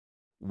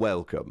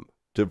Welcome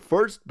to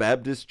First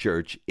Baptist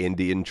Church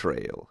Indian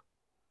Trail.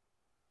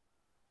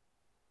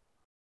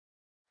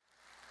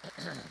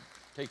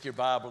 Take your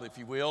Bible, if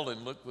you will,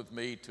 and look with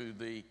me to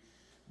the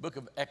book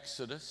of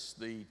Exodus,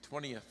 the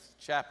 20th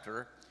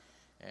chapter,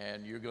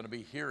 and you're going to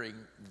be hearing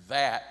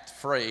that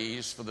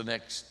phrase for the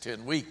next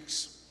 10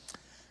 weeks.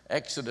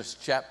 Exodus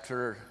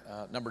chapter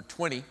number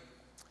 20,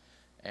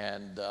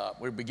 and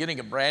we're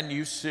beginning a brand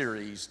new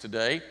series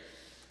today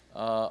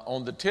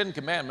on the Ten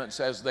Commandments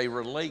as they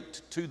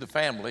relate to the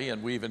family,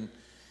 and we've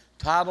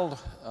entitled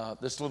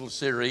this little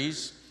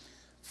series,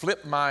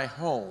 Flip My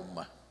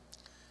Home.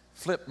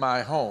 Flip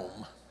my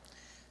home.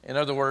 In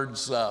other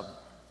words,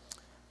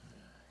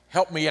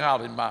 help me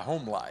out in my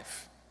home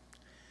life.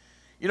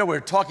 You know,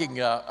 we're talking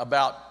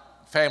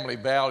about family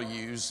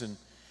values, and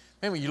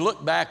man, when you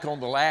look back on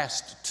the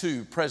last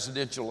two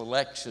presidential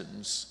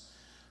elections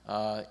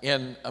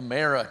in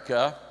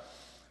America,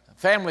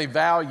 family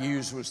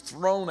values was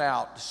thrown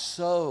out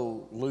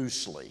so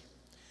loosely.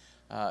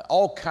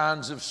 All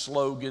kinds of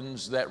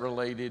slogans that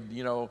related,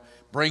 you know,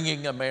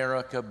 bringing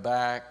America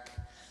back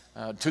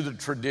to the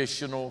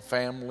traditional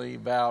family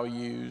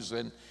values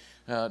and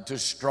to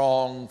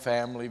strong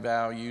family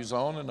values,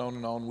 on and on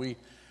and on. We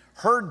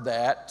heard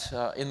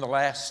that in the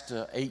last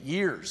 8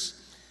 years.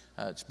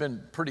 It's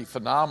been pretty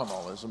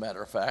phenomenal, as a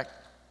matter of fact.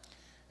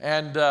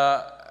 And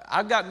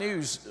I've got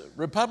news.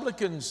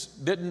 Republicans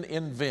didn't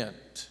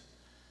invent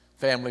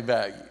family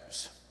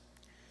values.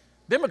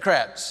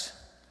 Democrats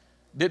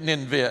didn't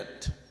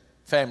invent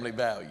family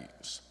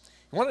values.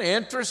 You want an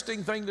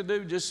interesting thing to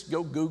do? Just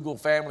go Google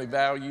family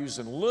values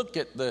and look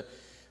at the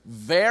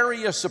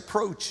various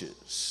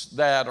approaches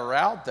that are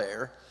out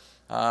there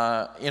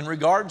in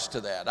regards to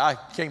that. I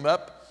came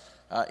up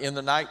in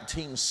the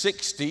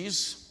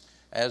 1960s,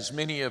 as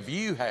many of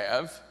you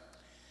have,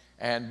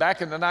 and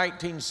back in the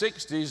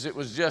 1960s, it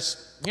was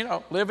just, you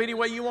know, live any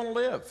way you want to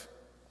live.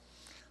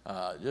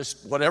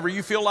 Just whatever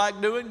you feel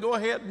like doing, go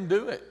ahead and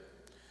do it.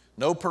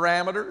 No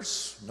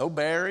parameters, no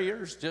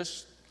barriers,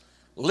 just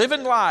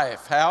living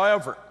life,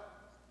 however.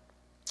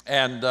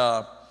 And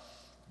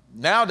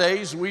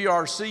nowadays, we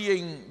are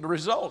seeing the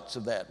results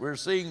of that. We're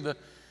seeing the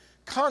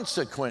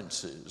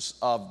consequences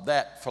of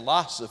that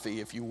philosophy,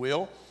 if you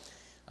will.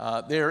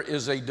 There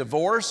is a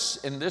divorce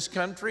in this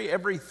country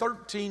every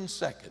 13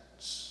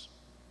 seconds.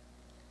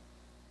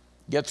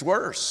 Gets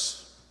worse.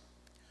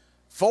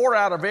 4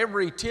 out of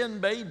every 10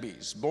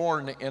 babies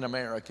born in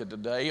America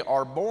today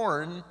are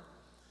born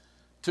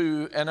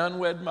to an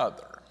unwed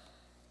mother.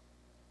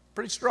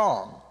 Pretty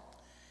strong.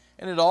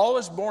 And it all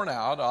is born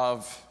out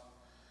of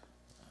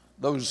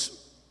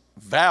those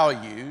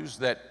values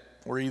that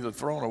were either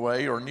thrown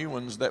away or new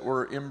ones that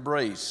were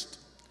embraced.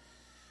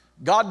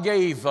 God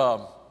gave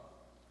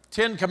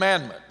 10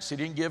 commandments. He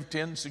didn't give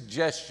 10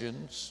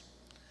 suggestions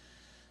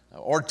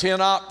or 10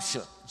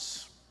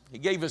 options. He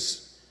gave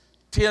us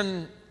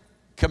 10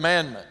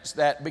 commandments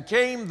that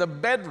became the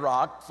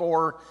bedrock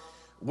for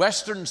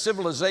Western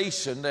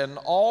civilization and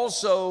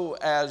also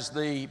as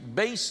the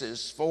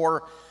basis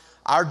for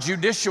our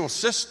judicial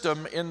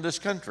system in this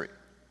country.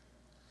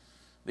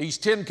 These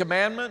 10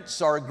 commandments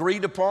are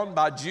agreed upon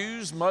by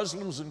Jews,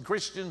 Muslims, and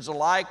Christians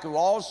alike, who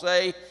all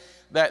say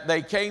that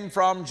they came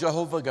from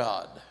Jehovah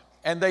God.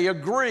 And they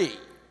agree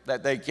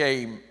that they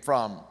came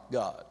from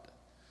God.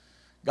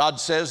 God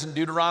says in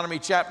Deuteronomy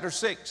chapter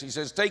 6, He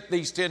says, take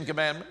these 10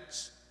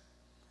 commandments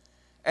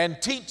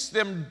and teach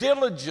them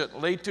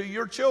diligently to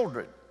your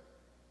children.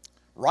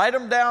 Write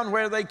them down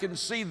where they can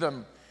see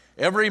them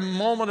every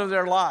moment of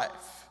their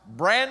life.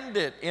 Brand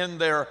it in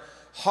their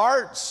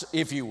hearts,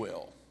 if you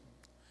will.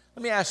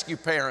 Let me ask you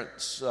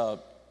parents a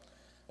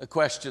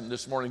question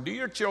this morning. Do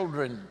your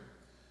children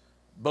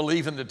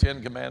believe in the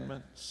 10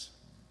 commandments?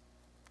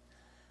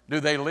 Do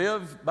they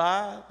live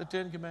by the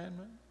 10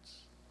 commandments?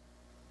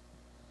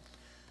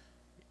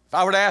 If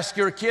I were to ask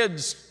your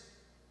kids,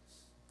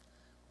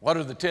 what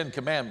are the 10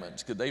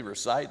 commandments? Could they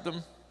recite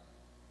them?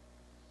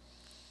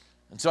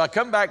 And so I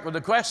come back with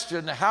the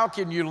question, how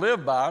can you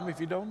live by them if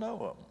you don't know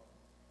them?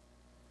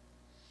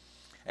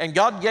 And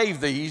God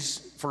gave these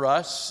for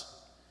us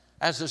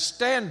as a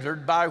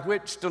standard by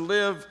which to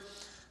live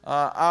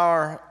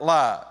our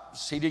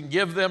lives. He didn't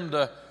give them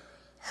to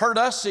hurt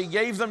us, He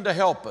gave them to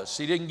help us.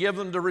 He didn't give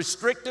them to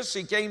restrict us,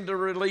 He came to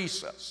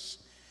release us.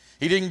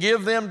 He didn't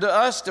give them to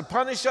us to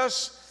punish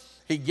us,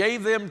 He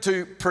gave them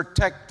to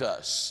protect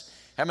us.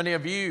 How many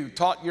of you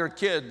taught your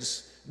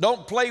kids,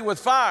 don't play with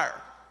fire?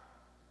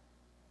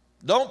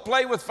 Don't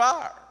play with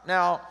fire.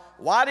 Now,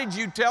 why did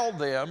you tell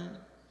them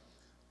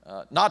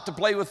not to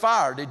play with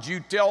fire? Did you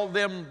tell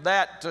them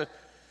that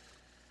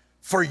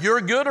for your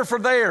good or for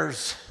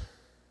theirs?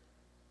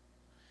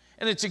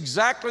 And it's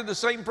exactly the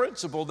same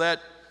principle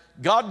that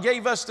God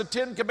gave us the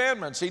 10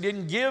 commandments. He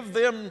didn't give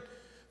them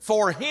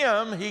for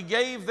Him, He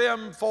gave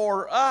them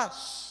for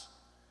us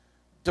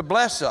to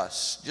bless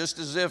us, just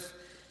as if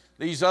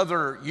these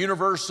other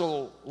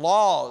universal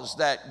laws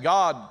that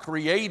God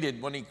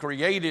created when He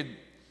created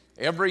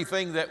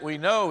everything that we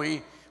know,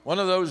 one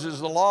of those is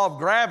the law of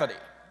gravity.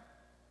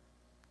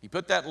 He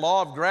put that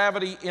law of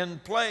gravity in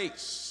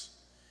place.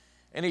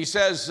 And he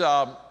says,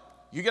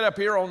 you get up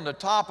here on the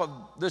top of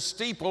this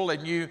steeple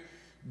and you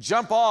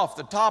jump off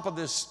the top of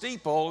this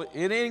steeple,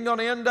 it ain't going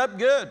to end up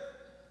good.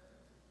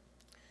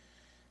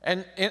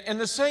 And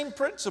the same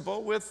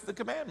principle with the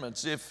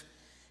commandments. If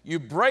you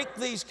break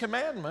these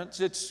commandments,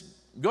 it's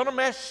going to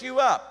mess you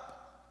up.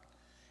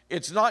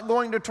 It's not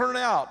going to turn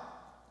out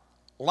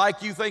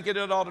like you think it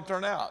ought to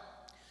turn out.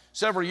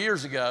 Several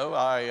years ago,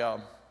 I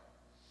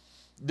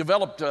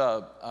developed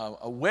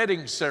a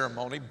wedding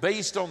ceremony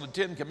based on the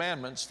 10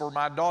 Commandments for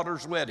my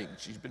daughter's wedding.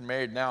 She's been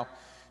married now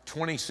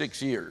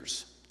 26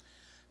 years.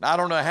 Now, I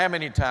don't know how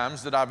many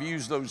times that I've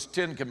used those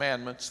 10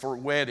 Commandments for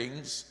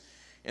weddings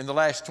in the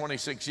last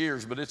 26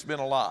 years, but it's been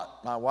a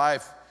lot. My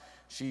wife,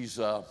 she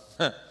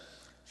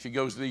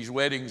goes to these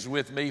weddings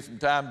with me from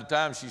time to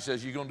time. She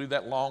says, "You gonna do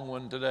that long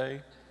one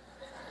today?"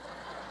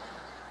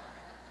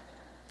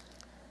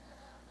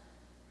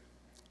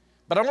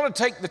 But I want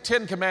to take the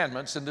 10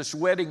 Commandments and this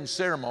wedding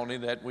ceremony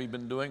that we've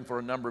been doing for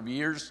a number of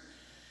years,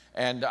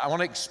 and I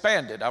want to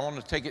expand it. I want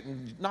to take it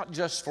not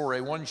just for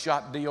a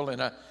one-shot deal in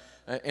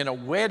a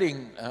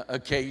wedding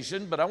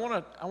occasion, but I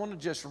want to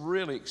just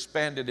really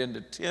expand it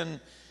into 10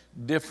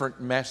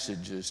 different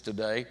messages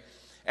today.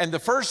 And the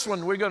first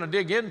one we're going to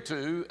dig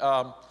into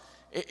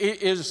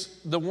is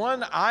the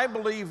one I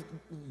believe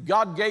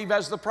God gave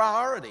as the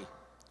priority.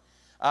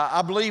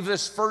 I believe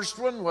this first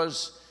one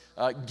was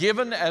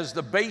given as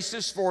the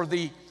basis for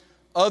the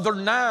other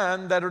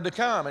 9 that are to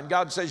come. And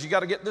God says, you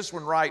got to get this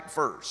one right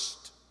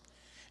first.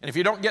 And if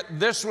you don't get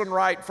this one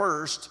right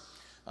first,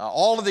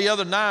 all of the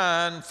other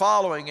 9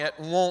 following it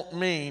won't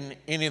mean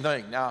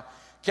anything. Now,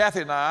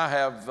 Kathy and I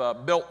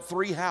have built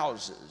 3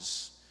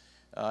 houses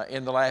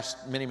in the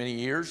last many, many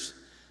years.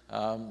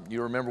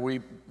 You remember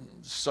we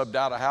subbed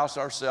out a house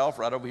ourselves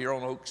right over here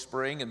on Oak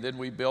Spring, and then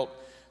we built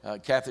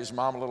Kathy's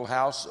mom a little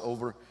house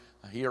over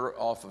here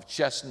off of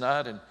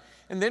Chestnut,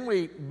 and then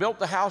we built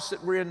the house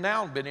that we're in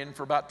now and been in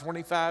for about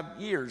 25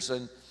 years.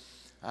 And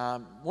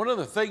one of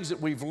the things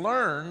that we've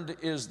learned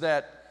is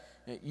that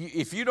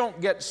if you don't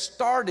get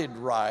started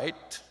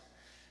right,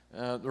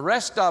 the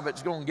rest of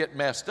it's going to get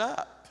messed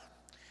up.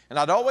 And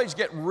I'd always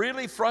get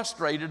really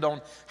frustrated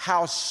on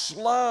how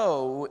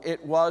slow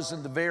it was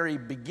in the very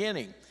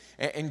beginning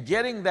and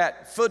getting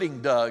that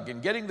footing dug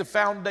and getting the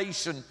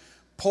foundation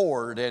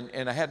poured.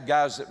 And I had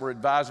guys that were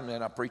advising me,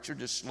 and preacher,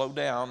 just slow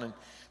down and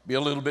be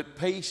a little bit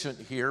patient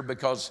here,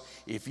 because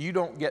if you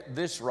don't get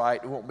this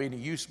right, it won't be any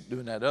use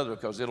doing that other,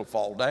 because it'll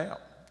fall down.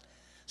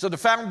 So the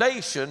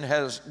foundation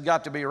has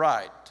got to be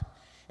right.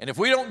 And if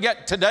we don't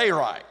get today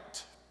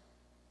right,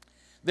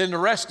 then the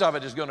rest of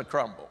it is going to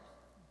crumble.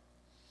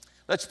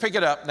 Let's pick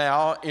it up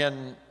now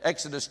in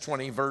Exodus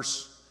 20,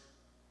 verse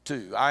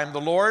 2. I am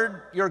the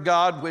Lord your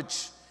God,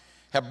 which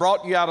have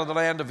brought you out of the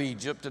land of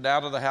Egypt and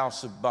out of the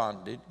house of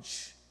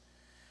bondage.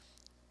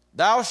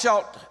 Thou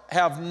shalt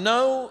have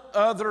no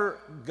other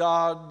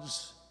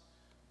gods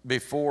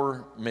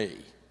before me.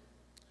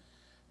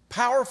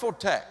 Powerful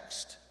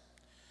text.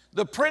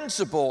 The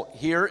principle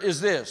here is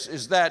this,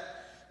 is that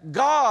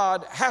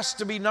God has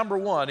to be number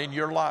one in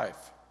your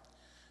life.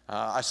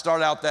 I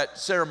start out that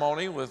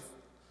ceremony with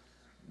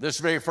this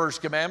very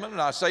first commandment,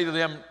 and I say to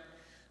them,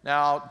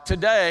 now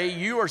today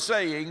you are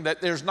saying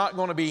that there's not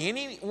going to be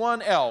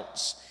anyone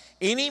else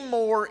any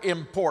more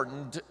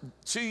important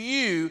to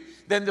you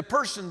than the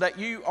person that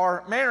you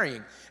are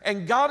marrying.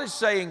 And God is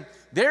saying,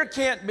 there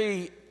can't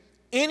be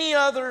any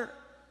other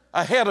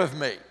ahead of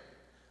me.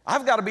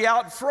 I've got to be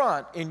out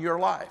front in your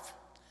life.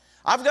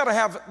 I've got to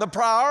have the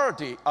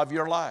priority of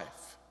your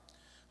life.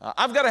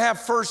 I've got to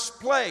have first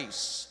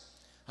place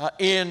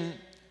in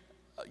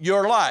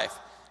your life.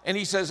 And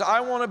he says, I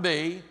want to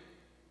be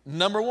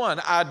number one.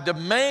 I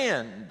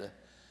demand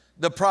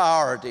the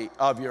priority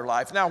of your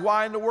life. Now,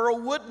 why in the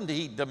world wouldn't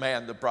he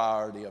demand the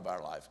priority of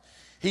our life?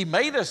 He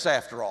made us,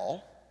 after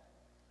all.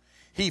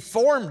 He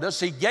formed us.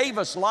 He gave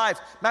us life.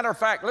 Matter of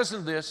fact, listen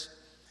to this.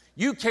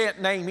 You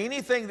can't name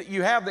anything that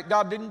you have that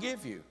God didn't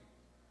give you.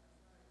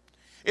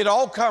 It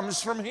all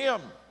comes from him.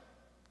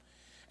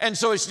 And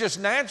so it's just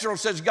natural,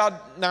 says God,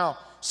 now,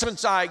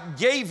 since I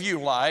gave you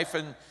life,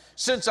 and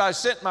since I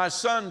sent my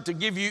son to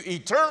give you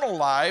eternal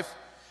life,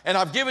 and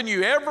I've given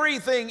you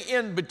everything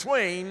in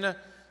between, I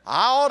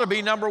ought to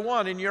be number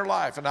one in your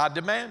life, and I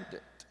demand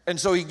it. And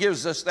so he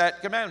gives us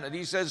that commandment.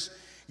 He says,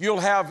 you'll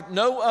have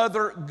no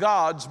other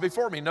gods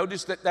before me.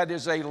 Notice that that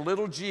is a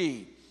little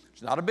g.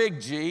 It's not a big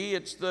G,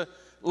 it's the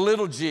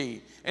little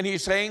g. And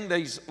he's saying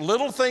these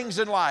little things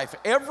in life,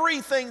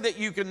 everything that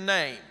you can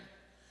name,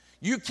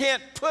 you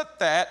can't put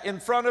that in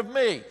front of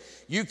me.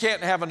 You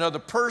can't have another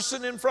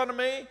person in front of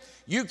me.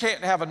 You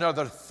can't have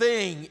another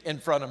thing in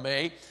front of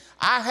me.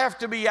 I have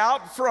to be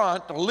out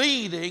front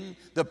leading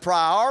the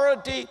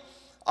priority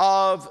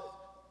of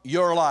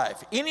your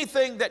life.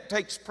 Anything that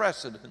takes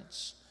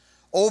precedence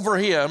over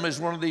him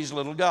is one of these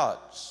little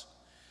gods.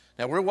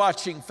 Now, we're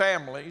watching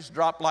families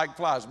drop like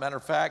flies. Matter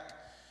of fact,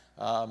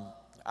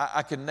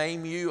 I can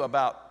name you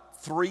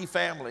about 3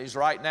 families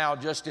right now,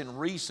 just in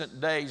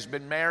recent days,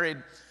 been married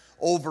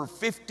over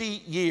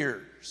 50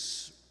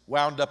 years,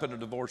 wound up in a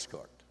divorce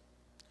court.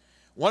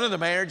 One of the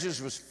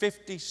marriages was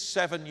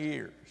 57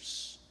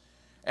 years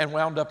and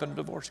wound up in a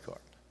divorce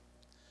court.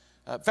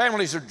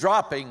 Families are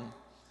dropping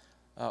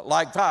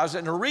like flies,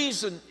 and the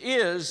reason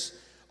is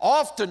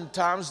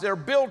oftentimes they're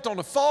built on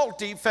a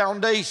faulty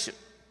foundation.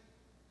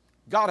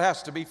 God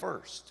has to be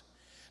first.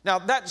 Now,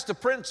 that's the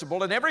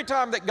principle, and every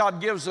time that God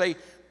gives a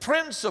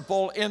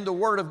principle in the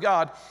Word of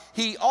God,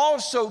 He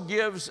also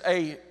gives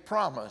a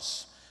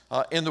promise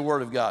in the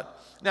Word of God.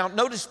 Now,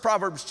 notice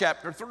Proverbs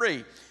chapter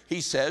 3.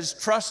 He says,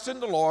 trust in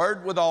the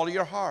Lord with all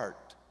your heart.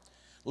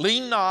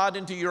 Lean not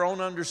into your own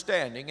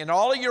understanding. In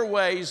all of your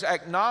ways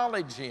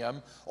acknowledge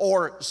Him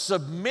or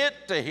submit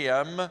to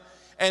Him,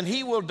 and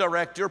He will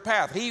direct your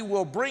path. He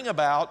will bring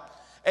about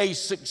a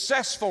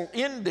successful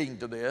ending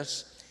to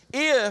this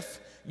if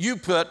you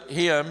put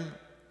Him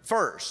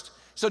first.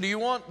 So do you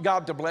want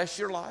God to bless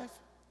your life?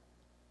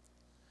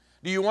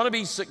 Do you want to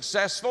be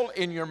successful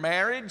in your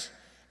marriage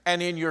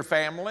and in your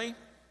family?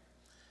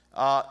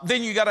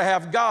 Then you got to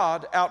have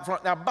God out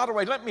front. Now, by the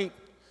way,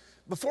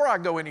 before I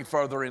go any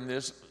further in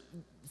this,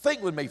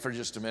 think with me for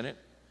just a minute.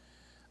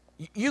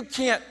 You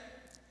can't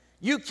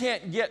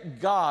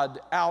get God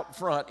out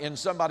front in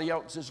somebody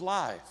else's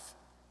life.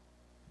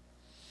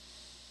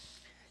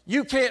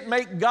 You can't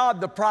make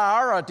God the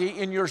priority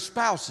in your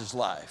spouse's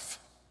life.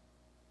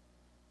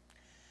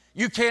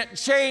 You can't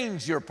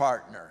change your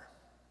partner.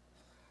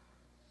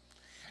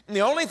 And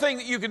the only thing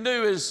that you can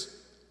do is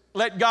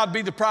let God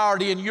be the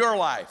priority in your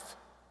life.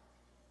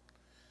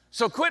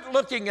 So quit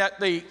looking at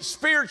the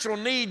spiritual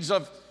needs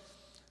of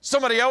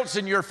somebody else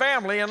in your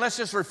family, and let's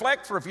just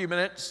reflect for a few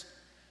minutes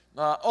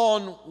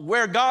on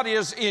where God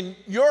is in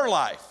your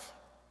life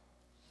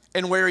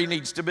and where He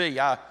needs to be.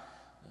 I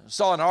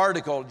saw an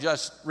article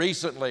just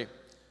recently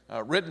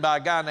written by a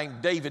guy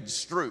named David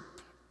Stroop.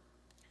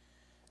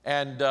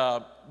 And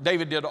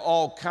David did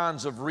all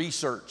kinds of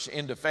research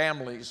into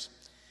families.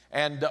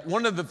 And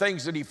one of the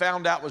things that he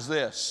found out was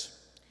this.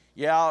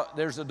 Yeah,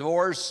 there's a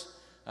divorce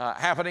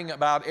happening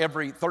about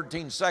every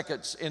 13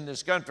 seconds in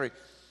this country.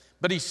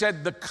 But he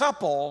said the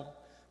couple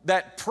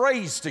that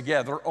prays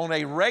together on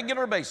a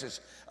regular basis,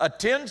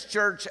 attends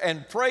church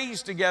and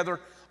prays together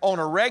on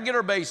a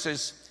regular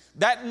basis,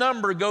 that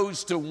number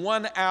goes to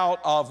 1 out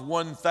of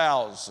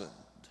 1,000.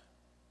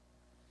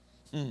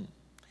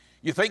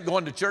 You think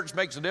going to church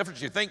makes a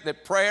difference? You think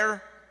that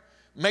prayer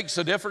makes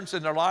a difference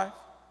in their life?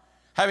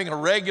 Having a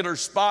regular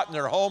spot in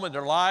their home, in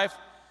their life,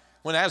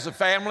 when as a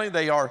family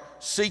they are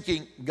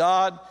seeking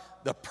God.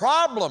 The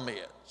problem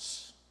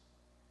is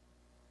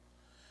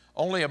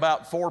only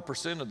about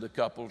 4% of the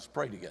couples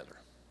pray together.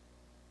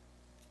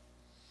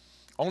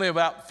 Only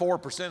about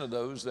 4% of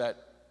those that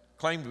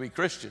claim to be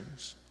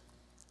Christians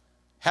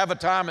have a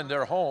time in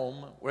their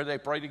home where they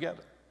pray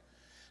together.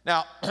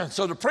 Now,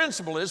 so the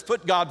principle is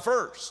put God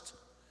first.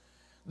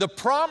 The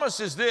promise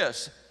is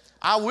this: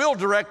 I will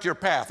direct your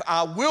path.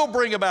 I will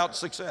bring about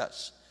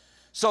success.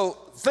 So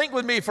think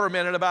with me for a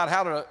minute about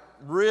how to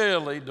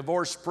really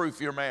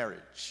divorce-proof your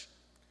marriage.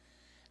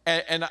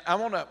 And I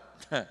want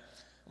to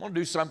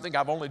do something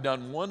I've only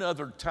done one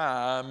other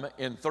time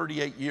in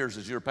 38 years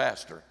as your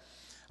pastor.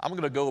 I'm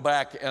going to go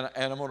back and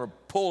I'm going to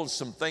pull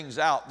some things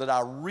out that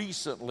I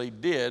recently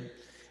did,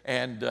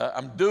 and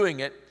I'm doing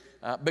it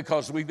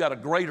because we've got a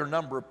greater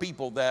number of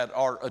people that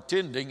are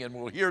attending and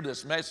will hear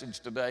this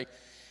message today.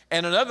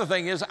 And another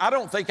thing is, I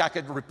don't think I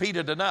could repeat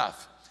it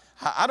enough.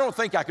 I don't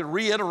think I could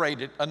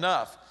reiterate it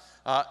enough.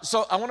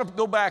 So I want to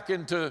go back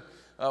into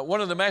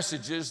one of the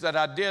messages that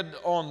I did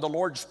on the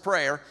Lord's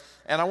Prayer,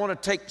 and I want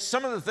to take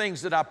some of the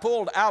things that I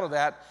pulled out of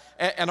that,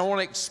 and I want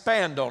to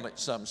expand on it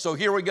some. So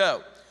here we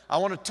go. I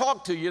want to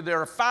talk to you.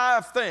 There are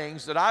 5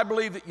 things that I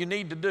believe that you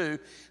need to do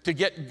to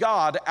get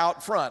God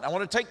out front. I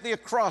want to take the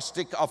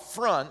acrostic of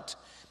front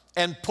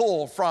and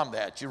pull from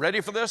that. You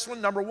ready for this one?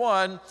 Number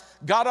 1,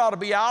 God ought to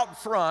be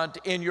out front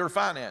in your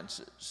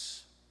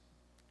finances.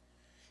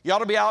 You ought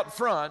to be out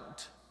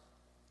front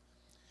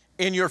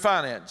in your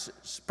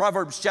finances.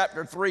 Proverbs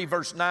chapter 3,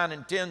 verse 9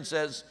 and 10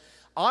 says,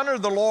 honor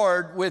the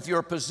Lord with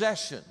your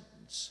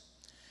possessions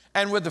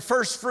and with the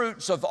first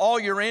fruits of all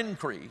your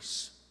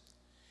increase.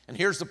 And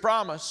here's the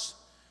promise: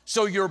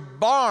 so your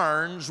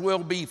barns will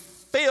be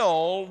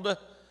filled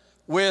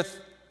with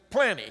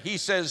plenty. He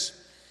says,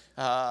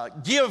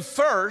 give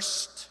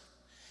first,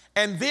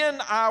 and then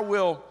I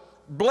will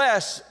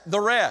bless the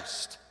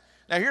rest.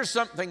 Now, here's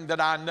something that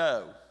I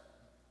know.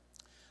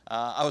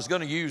 I was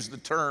going to use the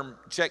term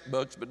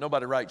checkbooks, but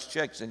nobody writes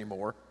checks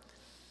anymore.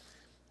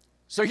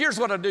 So here's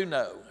what I do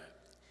know.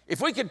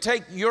 If we could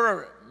take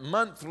your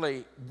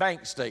monthly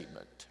bank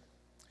statement,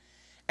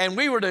 and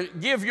we were to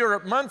give your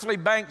monthly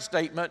bank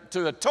statement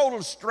to a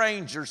total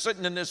stranger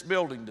sitting in this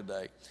building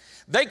today,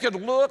 they could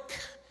look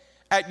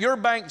at your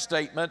bank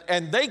statement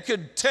and they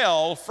could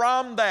tell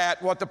from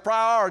that what the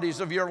priorities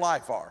of your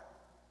life are.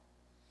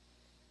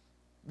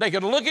 They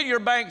could look at your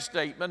bank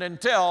statement and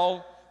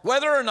tell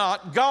whether or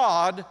not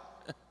God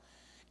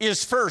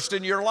is first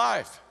in your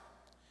life,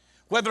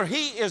 whether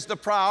He is the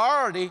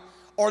priority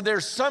or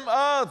there's some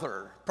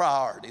other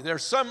priority,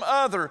 there's some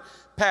other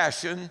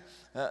passion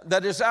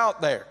that is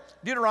out there.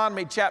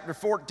 Deuteronomy chapter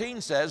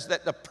 14 says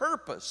that the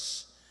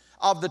purpose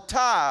of the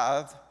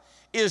tithe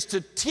is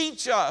to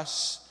teach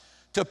us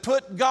to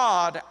put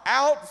God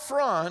out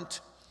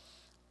front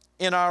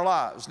in our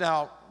lives.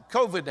 Now,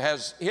 COVID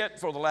has hit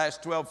for the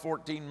last 12,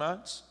 14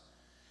 months,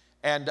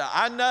 and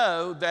I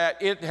know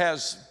that it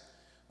has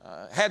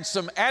had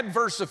some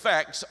adverse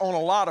effects on a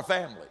lot of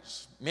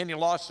families. Many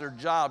lost their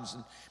jobs,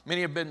 and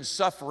many have been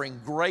suffering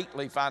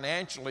greatly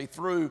financially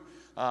through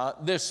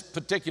this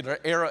particular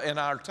era in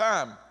our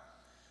time.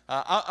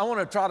 I want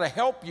to try to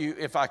help you,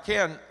 if I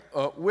can,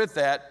 with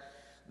that.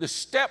 The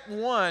step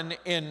one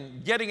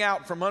in getting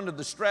out from under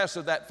the stress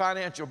of that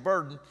financial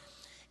burden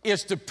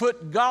is to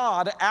put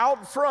God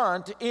out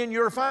front in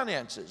your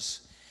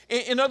finances.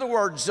 In other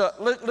words,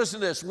 listen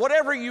to this.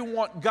 Whatever you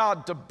want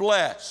God to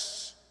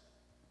bless,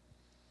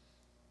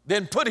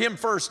 then put Him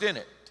first in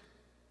it.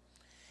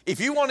 If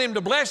you want Him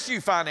to bless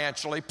you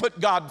financially, put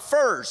God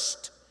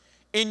first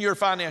in your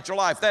financial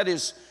life. That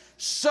is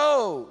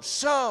so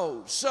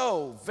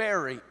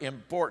very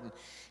important.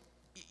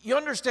 You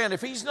understand,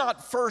 if He's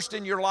not first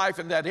in your life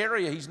in that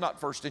area, He's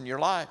not first in your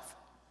life.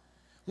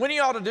 When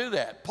you ought to do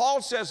that?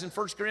 Paul says in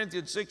 1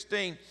 Corinthians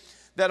 16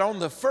 that on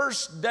the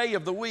first day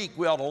of the week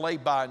we ought to lay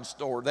by and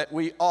store, that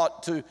we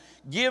ought to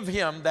give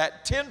Him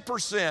that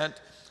 10%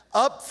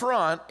 up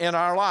front in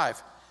our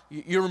life.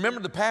 You remember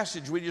the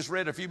passage we just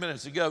read a few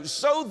minutes ago,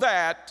 so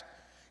that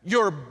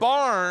your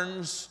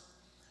barns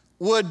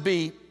would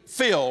be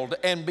filled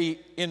and be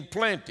in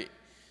plenty.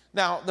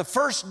 Now, the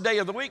first day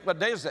of the week, what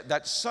day is that?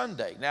 That's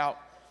Sunday. Now,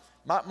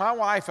 my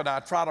wife and I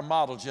try to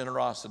model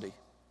generosity.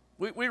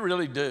 We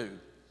really do.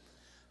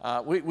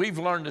 We've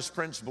learned this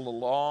principle a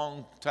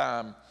long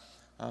time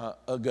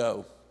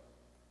ago.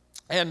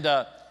 And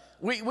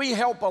we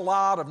help a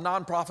lot of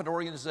nonprofit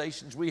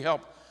organizations. We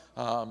help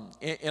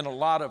in a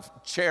lot of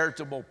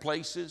charitable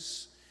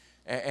places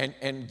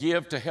and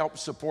give to help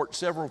support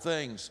several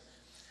things.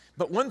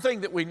 But one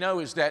thing that we know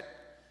is that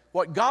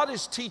what God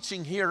is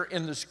teaching here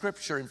in the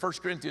scripture in 1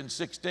 Corinthians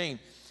 16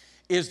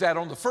 is that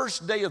on the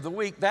first day of the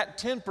week, that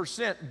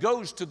 10%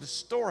 goes to the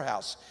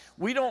storehouse.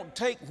 We don't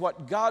take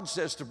what God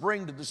says to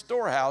bring to the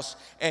storehouse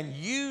and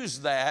use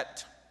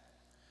that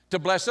to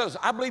bless others.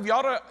 I believe you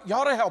ought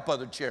to help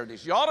other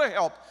charities. You ought to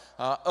help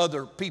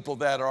other people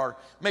that are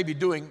maybe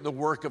doing the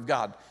work of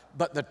God.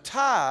 But the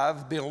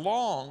tithe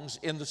belongs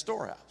in the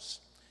storehouse.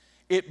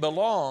 It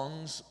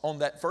belongs on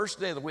that first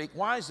day of the week.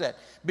 Why is that?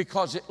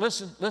 Because,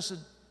 listen,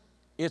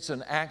 it's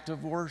an act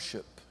of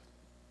worship.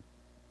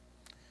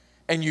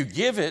 And you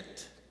give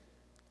it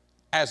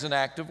as an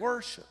act of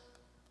worship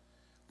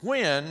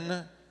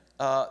when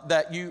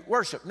that you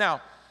worship.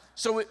 Now,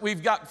 so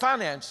we've got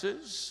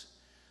finances.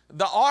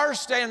 The R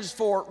stands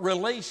for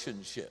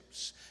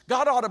relationships.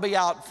 God ought to be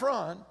out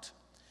front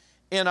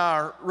in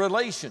our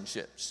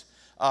relationships.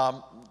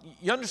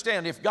 You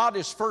understand, if God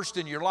is first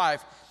in your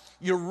life,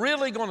 you're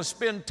really going to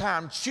spend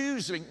time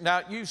choosing.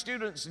 Now, you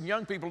students and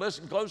young people,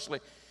 listen closely.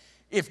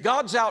 If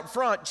God's out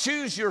front,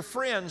 choose your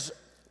friends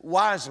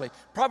wisely.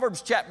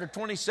 Proverbs chapter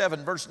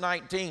 27, verse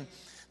 19,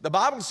 the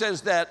Bible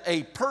says that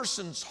a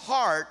person's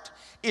heart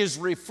is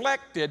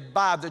reflected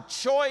by the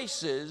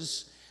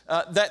choices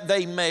that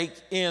they make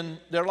in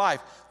their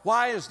life.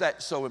 Why is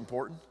that so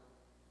important?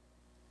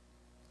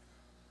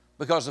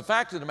 Because the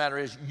fact of the matter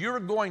is, you're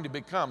going to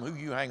become who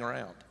you hang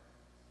around.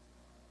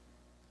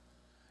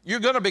 You're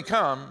going to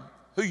become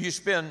who you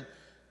spend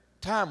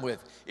time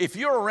with. If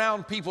you're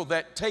around people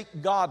that take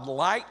God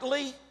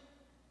lightly,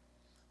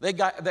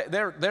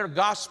 they're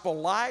gospel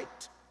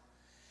light,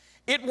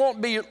 it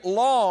won't be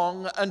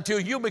long until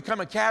you become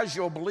a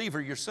casual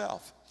believer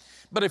yourself.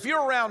 But if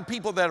you're around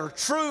people that are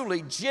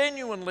truly,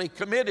 genuinely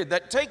committed,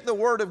 that take the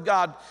Word of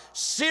God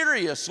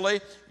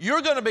seriously,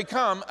 you're going to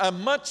become a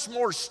much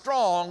more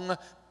strong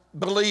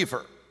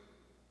believer.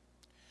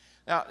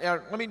 Now,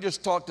 let me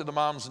just talk to the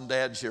moms and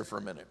dads here for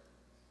a minute.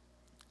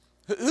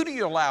 Who do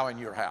you allow in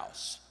your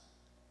house?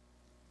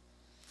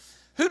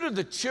 Who do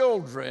the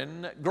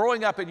children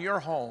growing up in your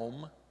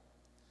home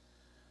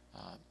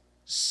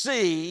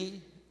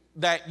see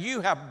that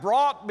you have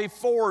brought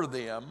before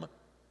them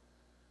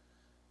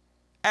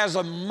as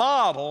a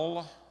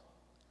model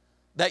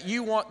that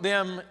you want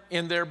them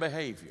in their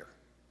behavior?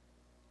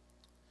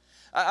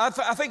 I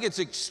think it's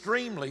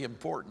extremely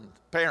important,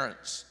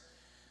 parents,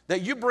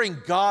 that you bring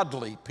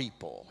godly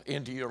people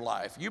into your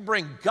life. You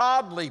bring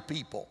godly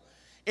people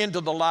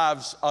into the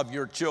lives of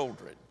your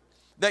children,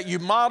 that you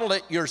model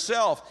it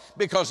yourself,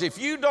 because if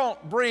you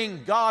don't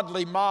bring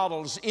godly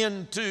models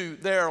into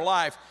their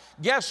life,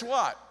 guess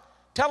what?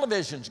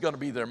 Television's going to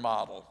be their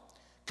model.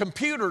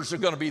 Computers are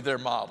going to be their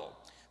model.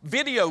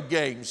 Video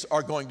games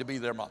are going to be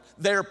their model.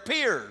 Their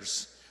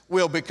peers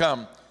will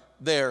become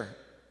their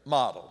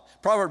model.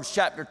 Proverbs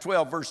chapter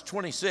 12, verse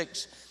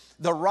 26,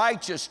 the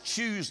righteous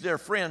choose their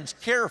friends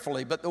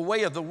carefully, but the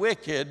way of the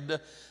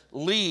wicked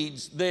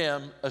leads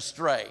them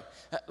astray.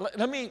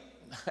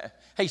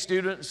 Hey,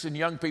 students and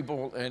young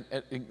people,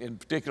 and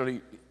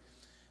particularly,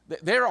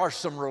 there are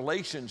some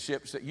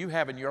relationships that you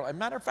have in your life.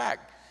 Matter of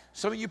fact,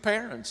 some of you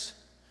parents,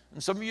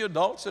 and some of you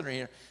adults that are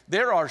here,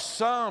 there are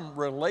some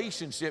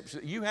relationships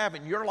that you have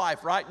in your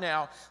life right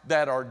now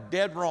that are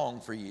dead wrong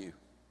for you.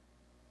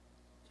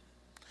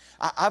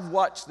 I've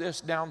watched this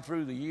down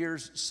through the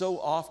years so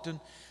often.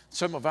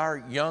 Some of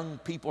our young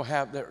people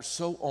they're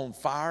so on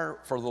fire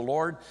for the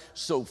Lord,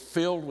 so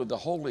filled with the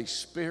Holy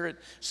Spirit,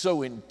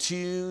 so in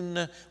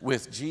tune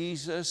with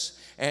Jesus,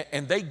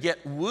 and they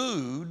get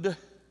wooed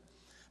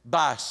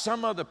by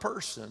some other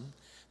person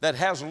that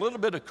has a little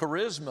bit of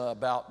charisma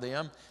about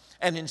them.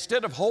 And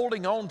instead of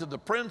holding on to the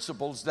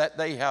principles that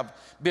they have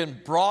been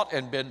brought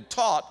and been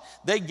taught,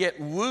 they get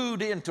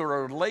wooed into a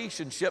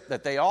relationship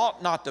that they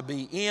ought not to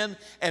be in.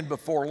 And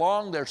before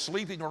long, they're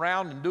sleeping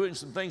around and doing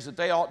some things that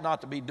they ought not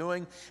to be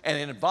doing, and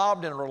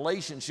involved in a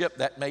relationship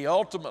that may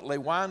ultimately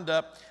wind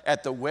up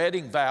at the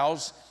wedding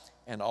vows,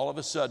 and all of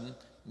a sudden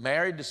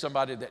married to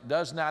somebody that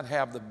does not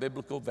have the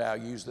biblical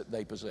values that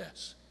they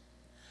possess.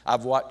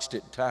 I've watched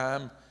it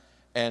time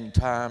and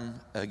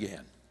time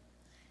again.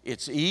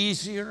 It's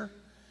easier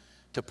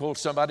to pull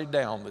somebody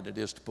down than it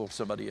is to pull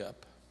somebody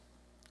up.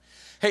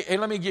 Hey,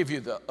 let me give you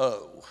the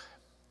O.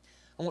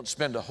 I won't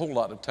spend a whole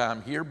lot of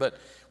time here, but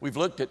we've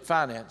looked at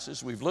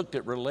finances, we've looked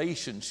at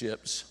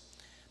relationships.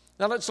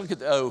 Now let's look at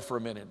the O for a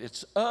minute.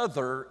 It's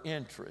other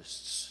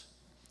interests.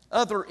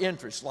 Other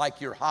interests, like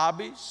your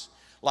hobbies,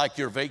 like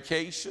your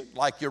vacation,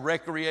 like your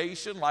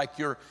recreation, like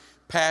your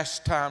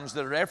pastimes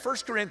that are there. 1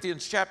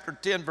 Corinthians chapter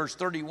 10, verse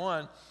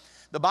 31,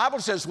 the Bible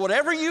says,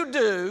 whatever you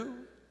do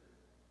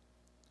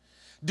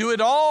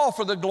it all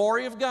for the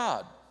glory of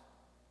God.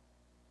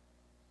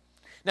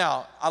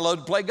 Now, I love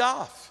to play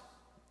golf.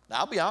 Now,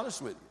 I'll be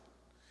honest with you.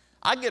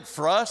 I get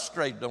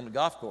frustrated on the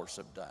golf course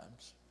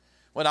sometimes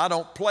when I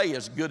don't play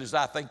as good as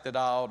I think that I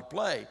ought to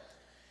play.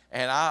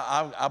 And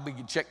I'll be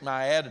check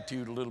my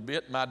attitude a little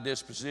bit, my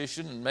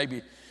disposition, and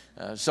maybe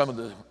some of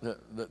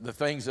the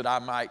things that I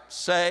might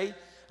say.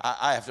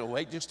 I have to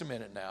wait just a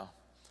minute now.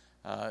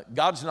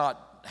 God's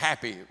not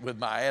happy with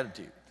my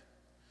attitude.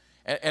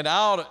 And I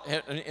ought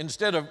to,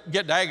 instead of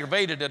getting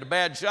aggravated at a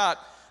bad shot,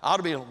 I ought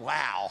to be,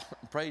 wow,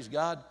 praise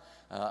God.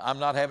 I'm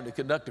not having to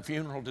conduct a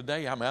funeral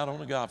today. I'm out on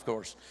the golf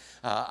course.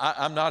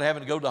 I'm not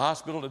having to go to the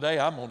hospital today.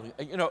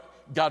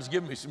 God's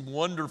given me some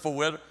wonderful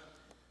weather.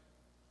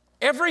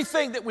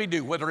 Everything that we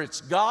do, whether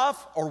it's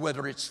golf or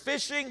whether it's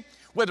fishing,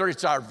 whether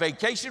it's our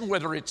vacation,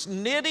 whether it's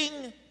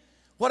knitting,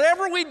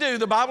 whatever we do,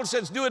 the Bible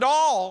says do it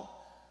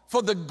all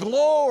for the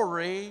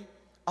glory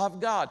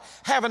of God.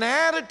 Have an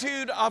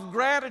attitude of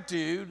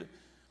gratitude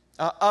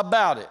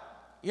about it.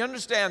 You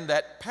understand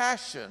that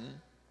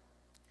passion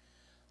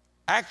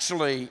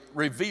actually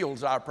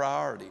reveals our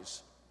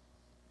priorities.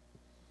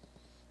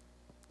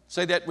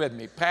 Say that with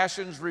me.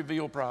 Passions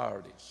reveal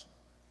priorities.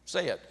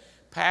 Say it.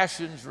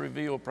 Passions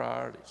reveal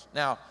priorities.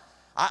 Now,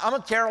 I'm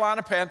a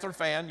Carolina Panther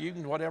fan. You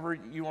can, whatever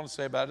you want to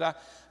say about it.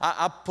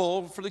 I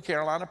pull for the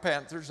Carolina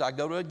Panthers. I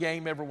go to a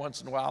game every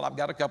once in a while. I've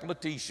got a couple of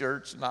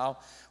T-shirts, and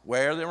I'll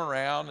wear them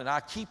around, and I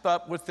keep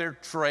up with their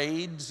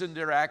trades and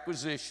their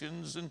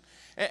acquisitions, and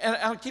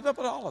I'll keep up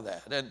with all of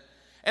that.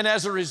 And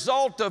as a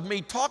result of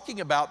me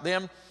talking about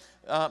them,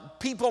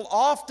 people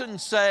often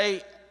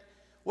say,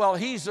 well,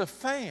 he's a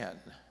fan.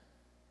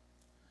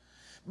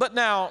 But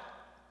now,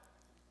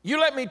 you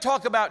let me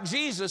talk about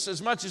Jesus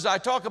as much as I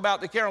talk about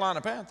the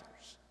Carolina Panthers,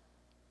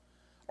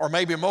 or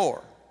maybe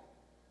more.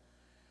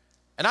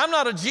 And I'm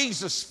not a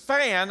Jesus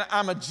fan,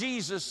 I'm a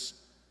Jesus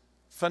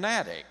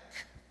fanatic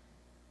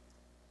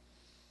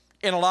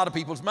in a lot of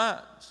people's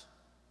minds.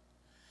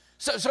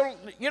 So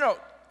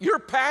your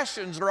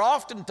passions are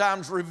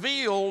oftentimes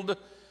revealed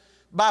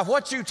by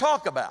what you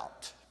talk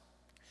about.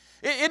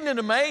 Isn't it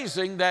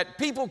amazing that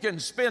people can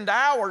spend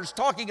hours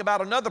talking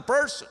about another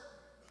person?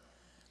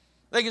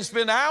 They can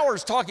spend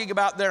hours talking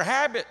about their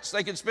habits.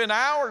 They can spend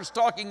hours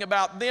talking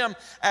about them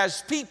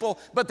as people,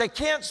 but they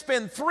can't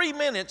spend 3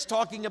 minutes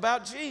talking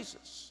about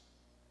Jesus.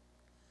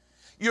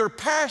 Your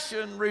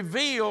passion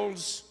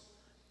reveals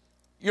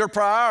your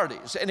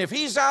priorities. And if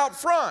He's out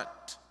front,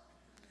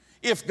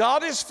 if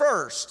God is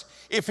first,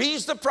 if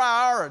He's the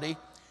priority,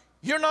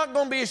 you're not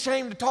going to be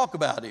ashamed to talk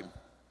about Him.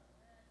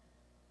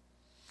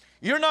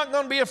 You're not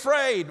going to be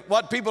afraid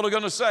what people are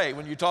going to say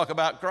when you talk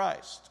about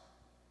Christ,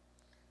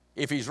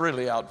 if He's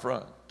really out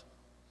front.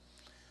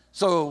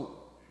 So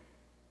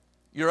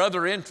your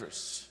other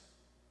interests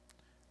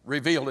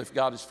reveal if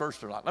God is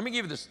first or not. Let me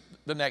give you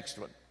the next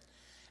one.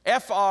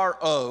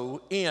 FRON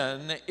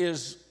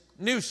is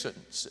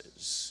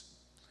nuisances.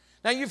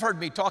 Now, you've heard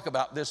me talk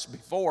about this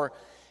before,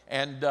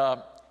 and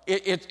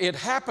it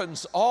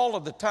happens all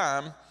of the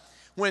time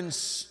when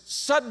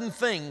sudden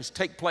things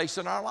take place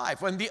in our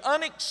life, when the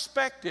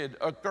unexpected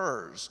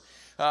occurs,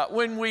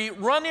 when we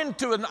run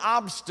into an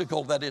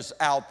obstacle that is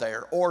out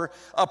there or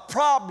a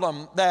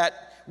problem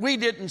that we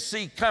didn't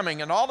see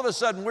coming, and all of a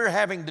sudden we're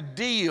having to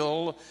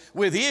deal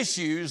with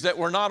issues that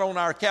were not on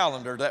our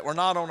calendar, that were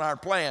not on our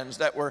plans,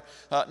 that were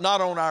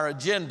not on our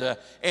agenda,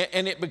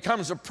 and it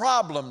becomes a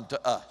problem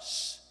to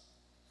us.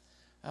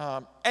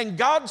 And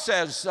God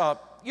says,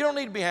 you don't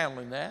need to be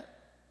handling that.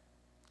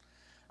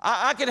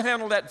 I can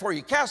handle that for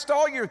you. Cast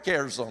all your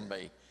cares on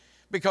me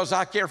because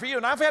I care for you.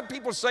 And I've had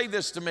people say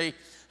this to me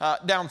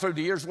down through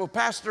the years. Well,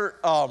 Pastor,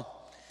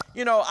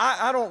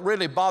 I don't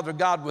really bother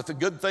God with the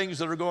good things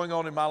that are going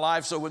on in my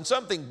life. So when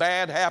something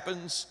bad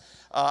happens,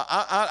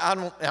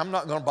 I'm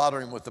not going to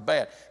bother him with the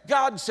bad.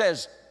 God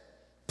says,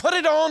 put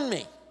it on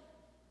me.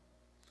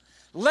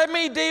 Let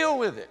me deal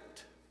with it.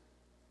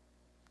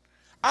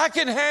 I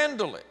can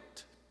handle it.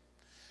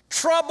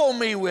 Trouble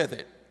me with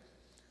it.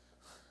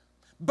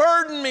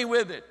 Burden me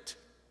with it.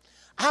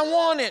 I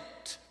want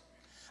it.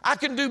 I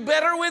can do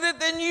better with it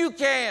than you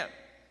can.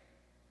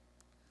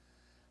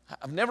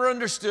 I've never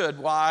understood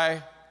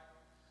why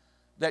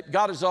that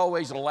God is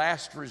always a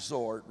last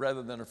resort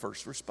rather than a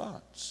first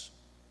response.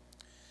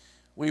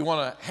 We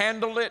want to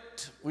handle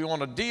it. We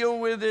want to deal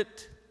with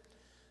it.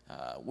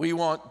 We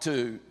want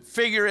to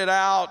figure it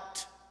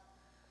out.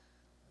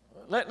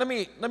 Let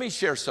me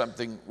share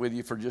something with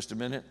you for just a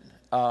minute.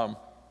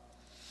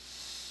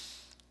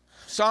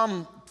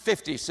 Psalm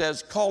 50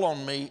 says, call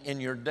on me in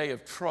your day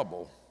of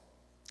trouble,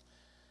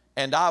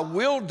 and I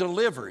will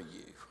deliver you.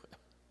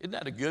 Isn't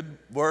that a good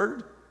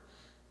word?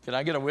 Can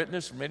I get a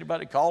witness from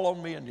anybody? Call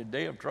on me in your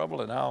day of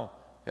trouble, and I'll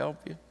help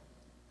you.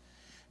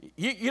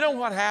 You know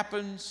what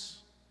happens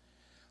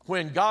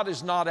when God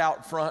is not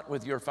out front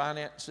with your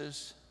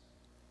finances?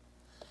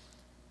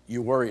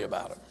 You worry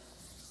about them.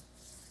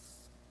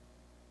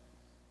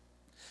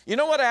 You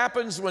know what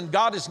happens when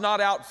God is not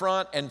out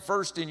front and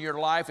first in your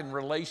life and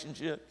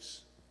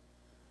relationships?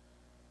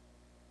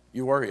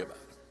 You worry about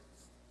them.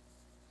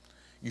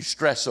 You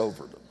stress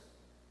over them.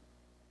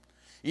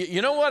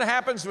 You know what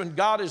happens when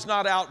God is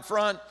not out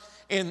front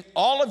in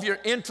all of your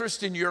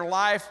interest in your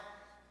life?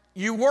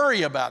 You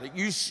worry about it.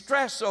 You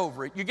stress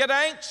over it. You get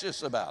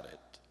anxious about it.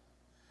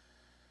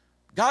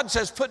 God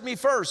says, put me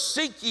first.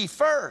 Seek ye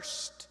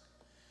first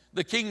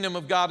the kingdom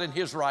of God and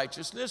his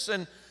righteousness,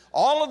 and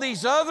all of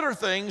these other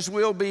things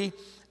will be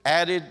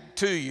added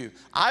to you.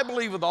 I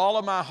believe with all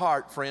of my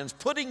heart, friends,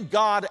 putting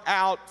God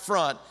out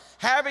front,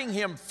 having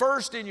him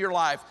first in your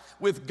life,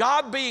 with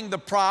God being the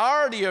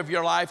priority of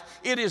your life,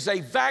 it is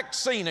a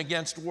vaccine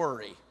against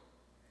worry.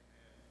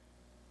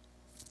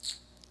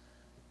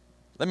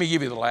 Let me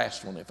give you the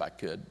last one if I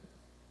could.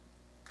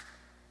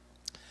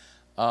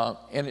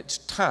 And it's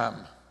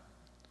time,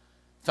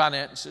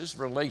 finances,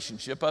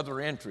 relationship, other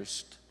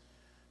interest,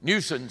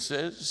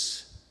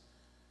 nuisances,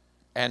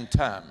 and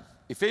time.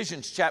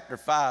 Ephesians chapter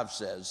 5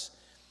 says,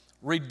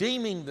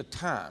 redeeming the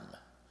time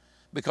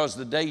because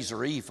the days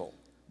are evil.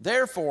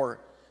 Therefore,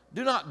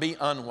 do not be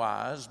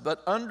unwise,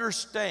 but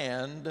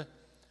understand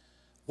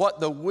what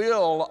the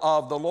will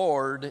of the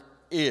Lord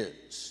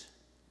is.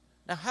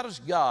 Now, how does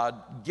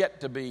God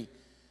get to be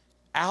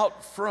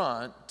out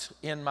front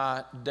in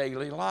my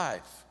daily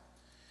life?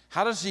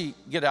 How does he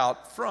get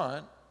out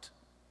front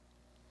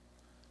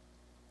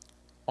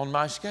on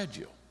my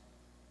schedule?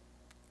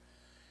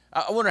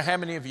 I wonder how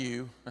many of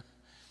you,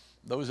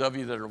 those of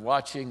you that are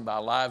watching by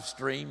live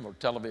stream or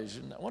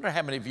television, I wonder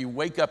how many of you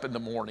wake up in the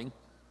morning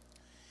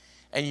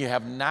and you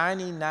have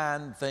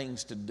 99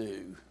 things to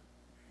do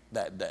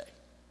that day.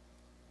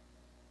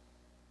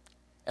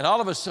 And all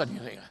of a sudden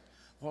you think,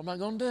 what am I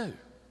going to do?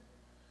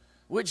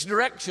 Which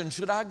direction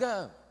should I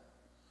go?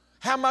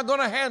 How am I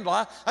going to handle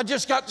it? I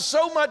just got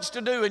so much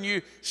to do, and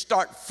you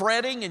start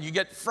fretting and you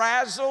get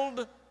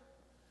frazzled.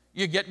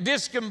 You get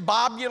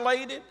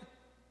discombobulated.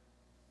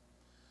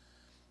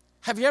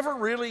 Have you ever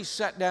really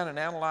sat down and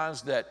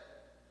analyzed that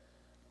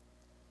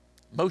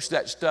most of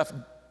that stuff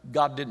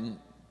God didn't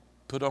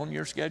put on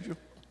your schedule?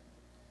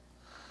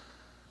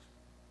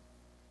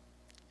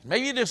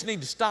 Maybe you just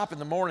need to stop in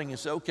the morning and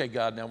say, okay,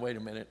 God, now wait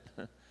a minute.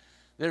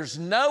 There's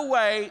no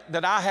way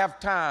that I have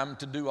time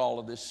to do all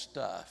of this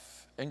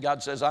stuff. And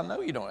God says, I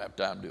know you don't have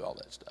time to do all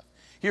that stuff.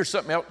 Here's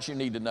something else you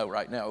need to know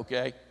right now,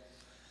 okay?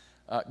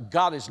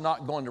 God is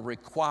not going to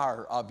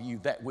require of you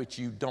that which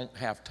you don't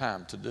have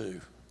time to do.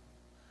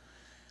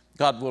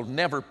 God will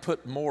never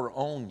put more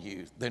on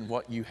you than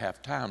what you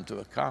have time to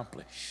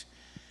accomplish.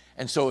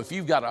 And so if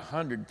you've got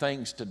 100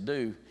 things to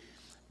do,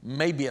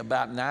 maybe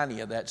about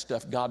 90 of that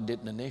stuff God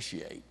didn't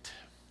initiate.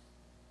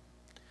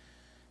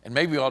 And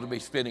maybe we ought to be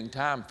spending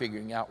time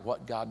figuring out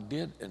what God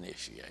did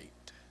initiate.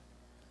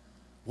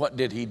 What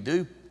did he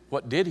do?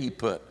 What did he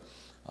put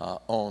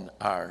on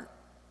our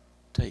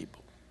table?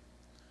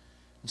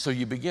 And so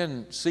you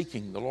begin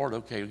seeking the Lord.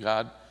 Okay,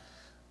 God,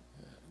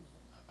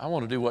 I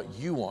want to do what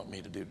you want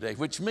me to do today,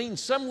 which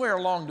means somewhere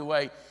along the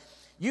way,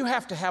 you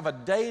have to have a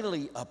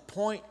daily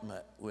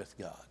appointment with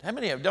God. How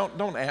many of you,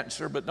 don't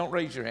answer, but don't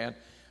raise your hand,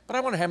 but I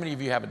wonder how many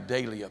of you have a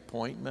daily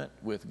appointment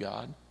with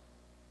God?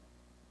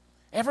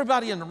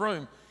 Everybody in the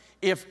room,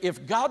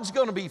 if God's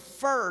going to be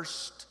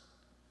first,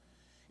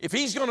 if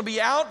he's going to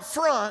be out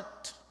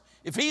front,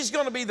 if he's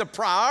going to be the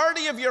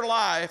priority of your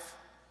life,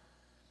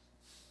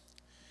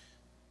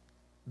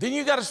 then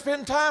you got to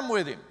spend time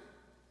with him.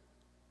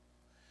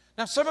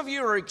 Now, some of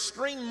you are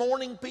extreme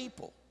morning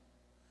people.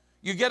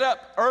 You get up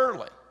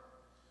early.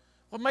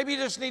 Well, maybe you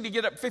just need to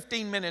get up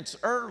 15 minutes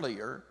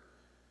earlier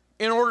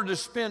in order to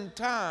spend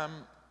time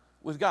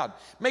with God.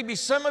 Maybe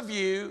some of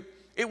you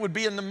it would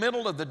be in the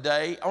middle of the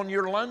day on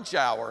your lunch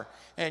hour,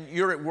 and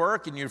you're at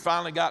work and you've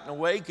finally gotten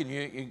awake, and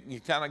you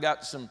kind of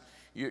got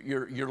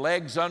your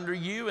legs under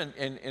you,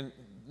 and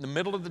the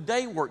middle of the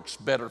day works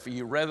better for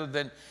you rather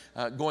than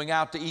going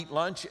out to eat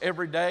lunch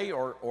every day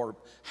or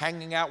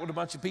hanging out with a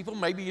bunch of people.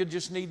 Maybe you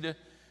just need to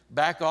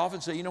back off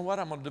and say, you know what,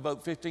 I'm going to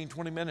devote 15,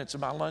 20 minutes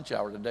of my lunch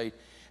hour today,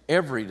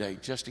 every day,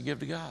 just to give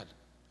to God.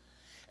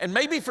 And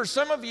maybe for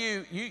some of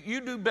you, you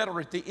do better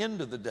at the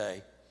end of the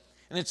day.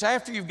 And it's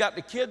after you've got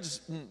the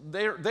kids,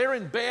 they're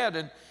in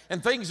bed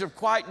and things have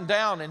quietened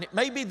down. And it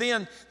may be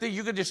then that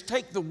you could just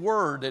take the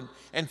word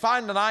and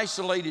find an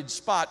isolated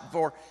spot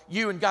for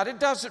you and God. It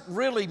doesn't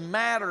really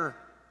matter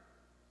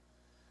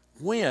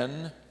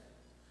when,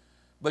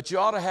 but you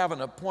ought to have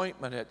an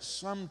appointment at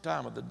some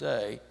time of the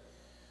day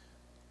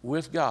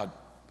with God.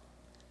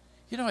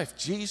 You know, if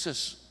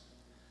Jesus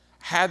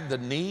had the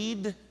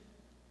need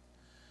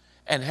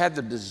and had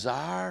the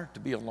desire to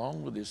be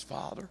alone with his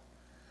Father,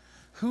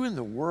 who in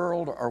the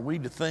world are we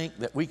to think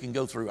that we can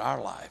go through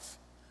our life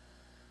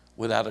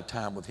without a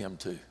time with him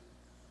too?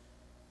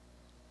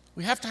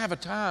 We have to have a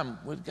time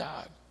with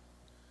God,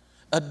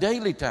 a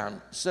daily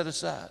time set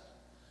aside.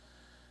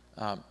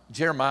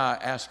 Jeremiah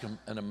asked him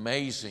an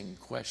amazing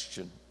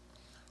question,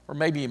 or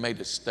maybe he made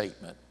a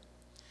statement.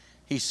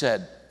 He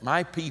said,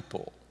 my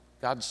people,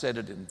 God said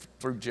it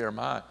through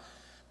Jeremiah,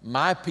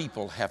 my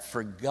people have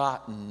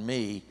forgotten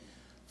me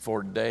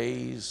for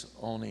days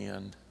on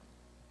end.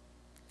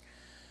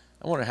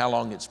 I wonder how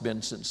long it's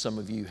been since some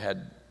of you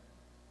had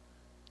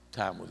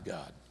time with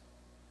God.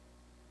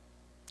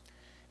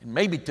 And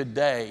maybe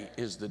today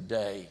is the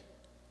day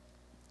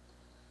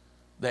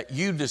that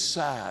you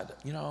decide,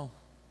 you know,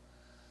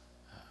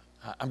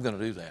 I'm going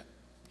to do that.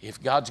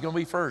 If God's going to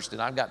be first,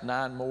 and I've got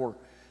nine more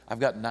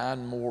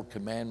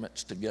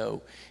commandments to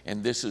go,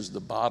 and this is the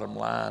bottom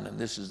line, and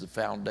this is the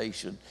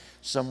foundation.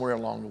 Somewhere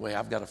along the way,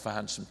 I've got to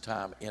find some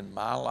time in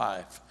my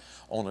life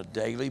on a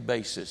daily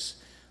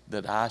basis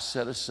that I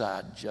set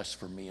aside just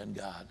for me and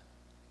God.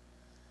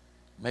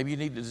 Maybe you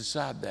need to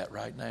decide that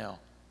right now.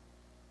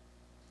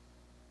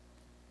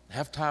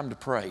 Have time to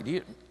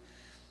pray.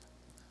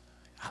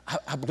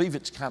 I believe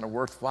it's kind of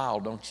worthwhile,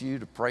 don't you,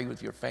 to pray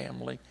with your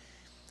family.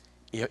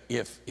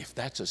 If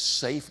that's a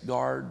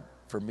safeguard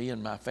for me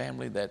and my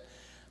family, that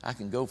I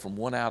can go from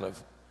one out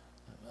of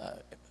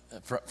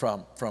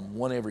from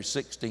one every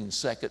 16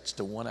 seconds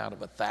to one out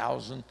of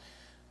 1,000,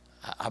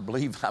 I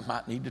believe I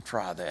might need to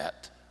try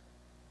that.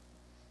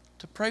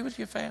 To pray with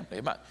your family.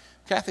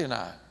 Kathy and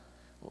I,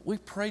 we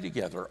pray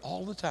together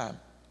all the time,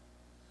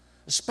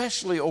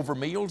 especially over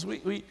meals.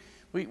 We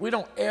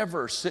don't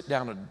ever sit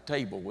down at a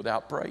table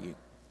without praying.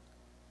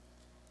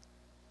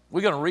 We're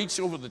going to reach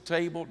over the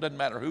table. It doesn't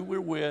matter who we're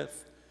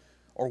with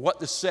or what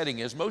the setting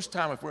is. Most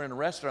time if we're in a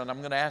restaurant, I'm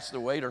going to ask the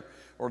waiter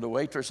or the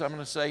waitress, I'm going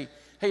to say,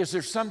 hey, is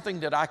there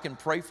something that I can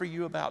pray for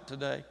you about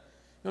today?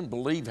 You wouldn't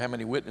believe how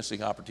many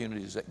witnessing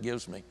opportunities that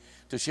gives me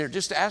to share.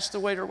 Just ask the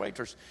waiter or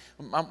waitress.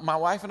 My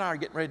wife and I are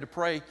getting ready to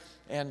pray,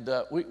 and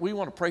we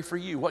want to pray for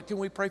you. What can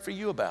we pray for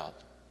you about?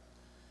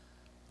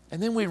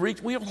 And then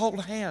we'll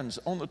hold hands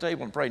on the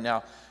table and pray.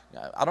 Now,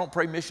 I don't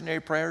pray missionary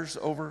prayers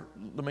over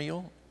the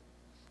meal.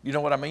 You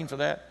know what I mean for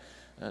that?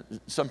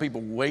 Some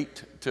people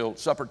wait till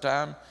supper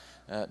time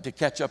to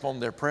catch up on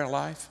their prayer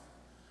life.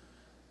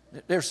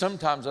 There's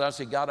sometimes that I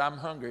say, God, I'm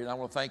hungry, and I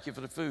want to thank you for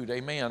the food.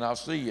 Amen. I'll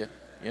see you,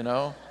 you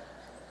know.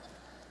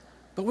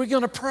 But we're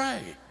going to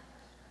pray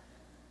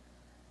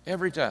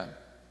every time.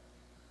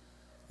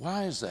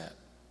 Why is that?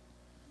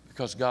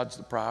 Because God's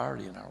the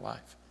priority in our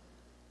life.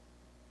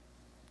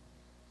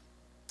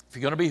 If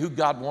you're going to be who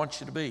God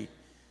wants you to be,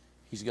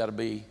 he's got to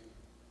be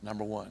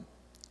number one.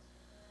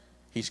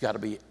 He's got to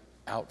be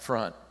out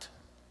front.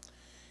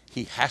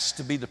 He has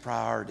to be the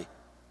priority.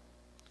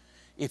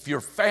 If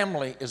your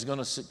family is going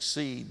to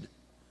succeed,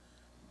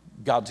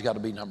 God's got to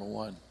be number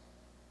one.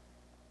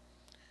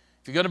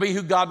 If you're going to be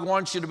who God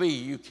wants you to be,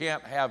 you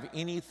can't have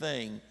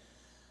anything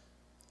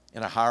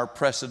in a higher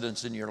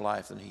precedence in your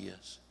life than he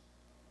is.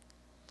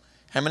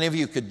 How many of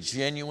you could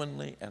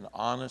genuinely and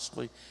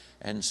honestly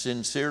and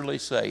sincerely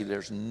say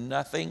there's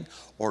nothing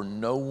or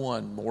no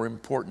one more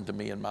important to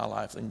me in my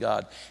life than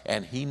God?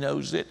 And he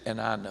knows it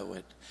and I know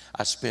it.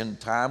 I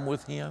spend time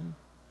with him.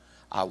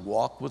 I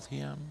walk with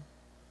him.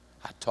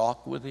 I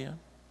talk with him.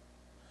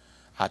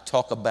 I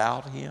talk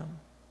about him.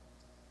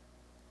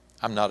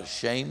 I'm not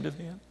ashamed of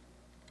him.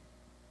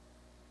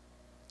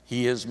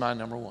 He is my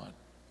number one.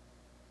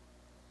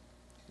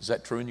 Is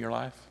that true in your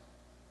life?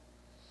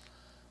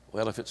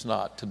 Well, if it's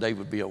not, today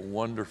would be a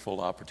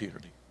wonderful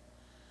opportunity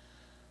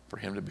for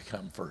him to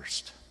become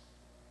first.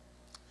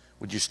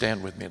 Would you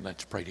stand with me and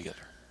let's pray together?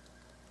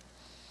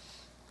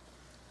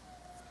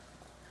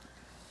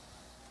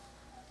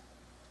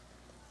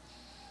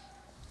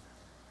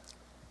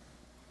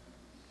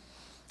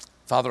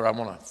 Father, I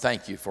want to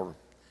thank you for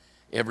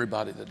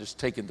everybody that has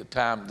taken the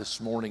time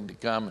this morning to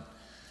come and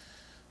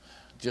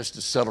just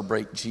to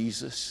celebrate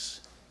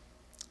Jesus.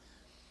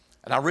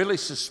 And I really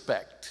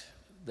suspect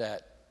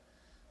that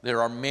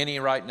there are many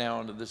right now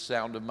under the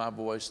sound of my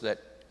voice that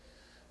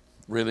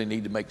really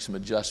need to make some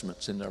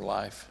adjustments in their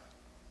life,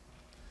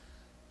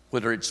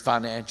 whether it's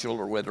financial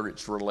or whether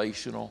it's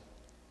relational,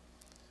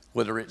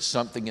 whether it's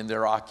something in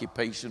their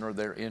occupation or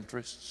their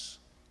interests.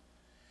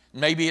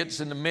 Maybe it's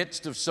in the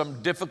midst of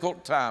some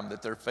difficult time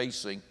that they're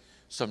facing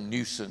some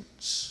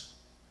nuisance.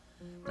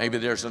 Maybe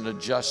there's an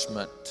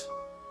adjustment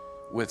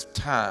with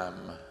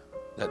time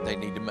that they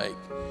need to make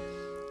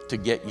to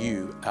get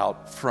you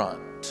out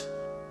front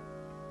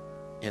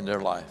in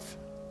their life.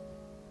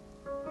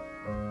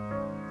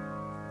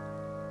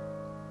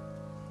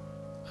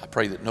 I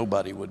pray that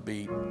nobody would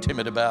be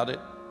timid about it.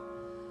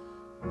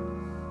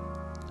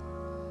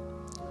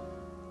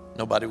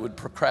 Nobody would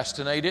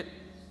procrastinate it.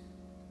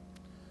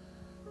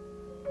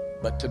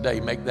 But today,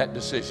 make that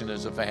decision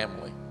as a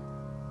family.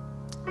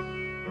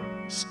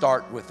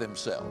 Start with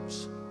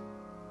themselves.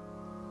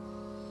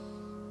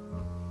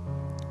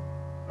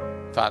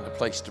 Find a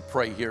place to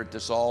pray here at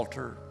this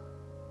altar.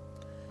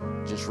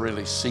 Just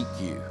really seek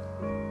you.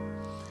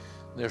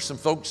 There's some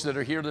folks that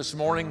are here this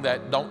morning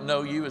that don't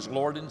know you as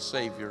Lord and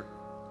Savior.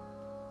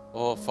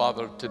 Oh,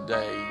 Father,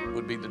 today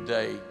would be the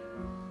day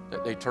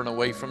that they turn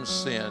away from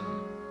sin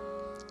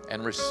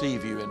and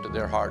receive you into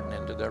their heart and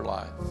into their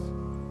life.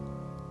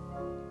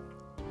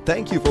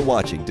 Thank you for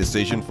watching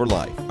Decision for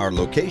Life. Our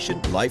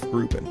location, life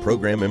group, and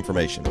program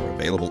information are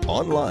available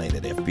online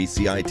at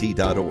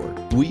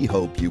fbcit.org. We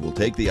hope you will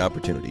take the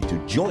opportunity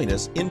to join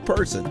us in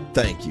person.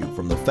 Thank you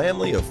from the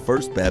family of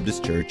First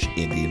Baptist Church,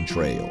 Indian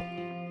Trail.